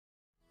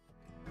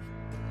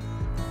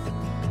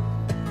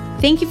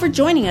Thank you for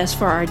joining us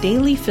for our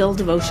Daily Fill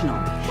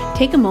devotional.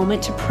 Take a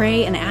moment to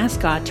pray and ask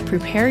God to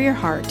prepare your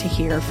heart to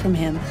hear from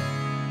Him.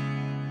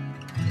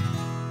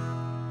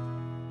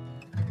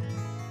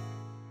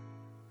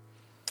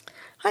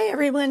 Hi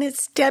everyone,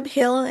 it's Deb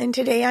Hill, and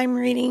today I'm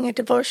reading a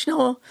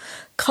devotional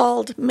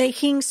called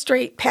Making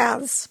Straight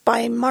Paths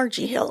by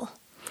Margie Hill.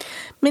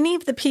 Many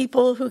of the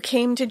people who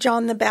came to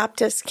John the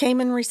Baptist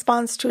came in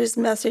response to his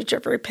message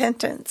of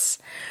repentance.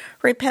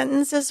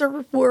 Repentance is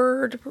a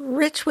word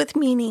rich with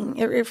meaning.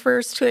 It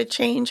refers to a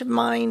change of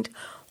mind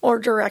or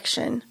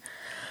direction.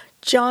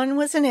 John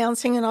was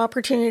announcing an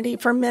opportunity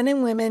for men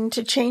and women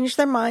to change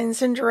their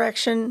minds and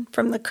direction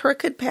from the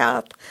crooked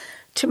path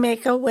to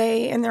make a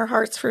way in their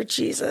hearts for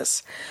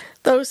Jesus.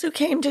 Those who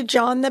came to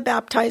John the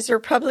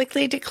Baptizer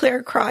publicly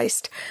declared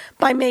Christ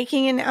by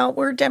making an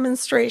outward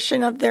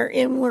demonstration of their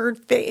inward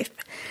faith.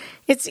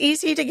 It's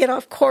easy to get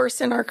off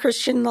course in our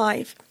Christian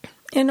life.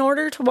 In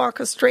order to walk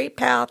a straight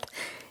path,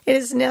 it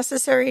is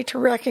necessary to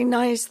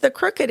recognize the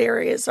crooked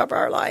areas of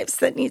our lives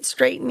that need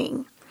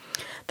straightening.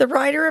 The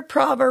writer of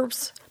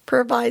Proverbs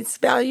provides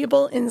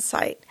valuable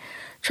insight.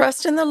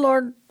 Trust in the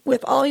Lord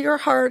with all your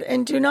heart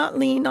and do not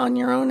lean on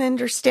your own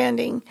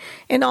understanding.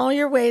 In all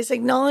your ways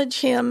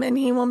acknowledge Him and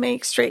He will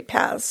make straight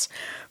paths.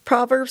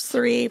 Proverbs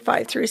 3,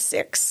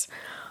 5-6.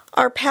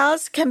 Our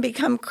paths can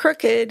become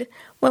crooked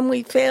when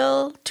we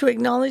fail to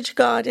acknowledge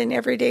God in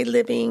everyday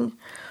living,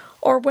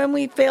 or when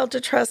we fail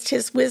to trust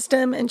His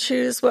wisdom and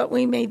choose what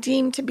we may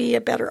deem to be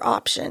a better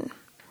option.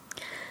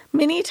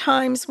 Many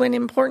times when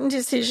important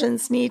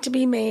decisions need to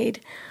be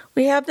made,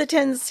 we have the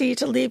tendency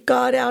to leave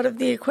God out of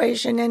the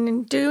equation, and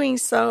in doing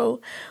so,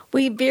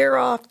 we veer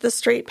off the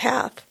straight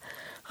path.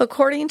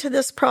 According to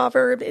this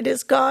proverb, it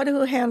is God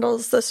who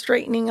handles the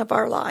straightening of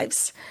our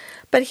lives.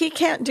 But He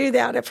can't do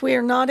that if we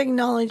are not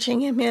acknowledging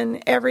Him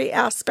in every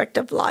aspect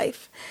of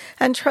life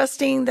and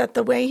trusting that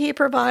the way He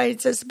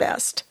provides is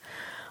best.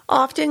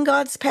 Often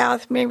God's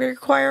path may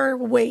require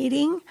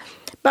waiting,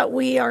 but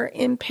we are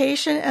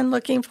impatient and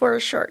looking for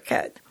a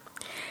shortcut.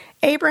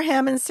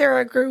 Abraham and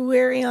Sarah grew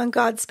weary on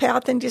God's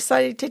path and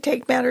decided to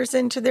take matters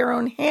into their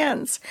own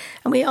hands,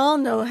 and we all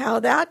know how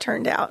that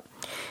turned out.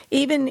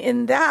 Even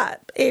in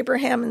that,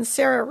 Abraham and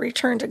Sarah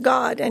returned to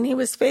God, and He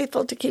was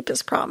faithful to keep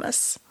His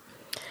promise.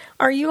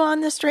 Are you on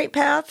the straight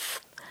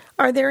path?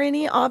 Are there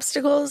any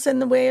obstacles in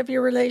the way of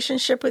your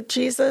relationship with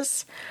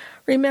Jesus?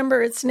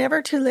 Remember, it's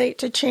never too late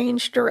to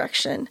change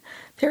direction.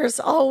 There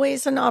is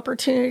always an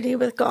opportunity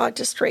with God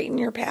to straighten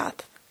your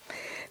path.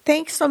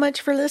 Thanks so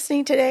much for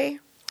listening today.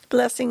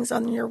 Blessings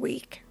on your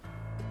week.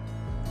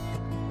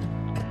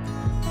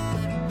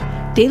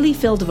 Daily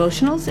Fill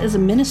Devotionals is a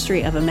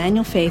ministry of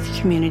Emmanuel Faith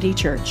Community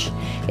Church.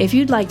 If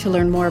you'd like to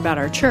learn more about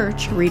our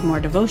church, read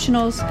more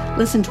devotionals,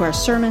 listen to our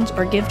sermons,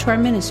 or give to our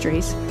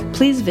ministries,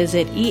 please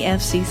visit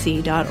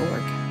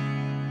efcc.org.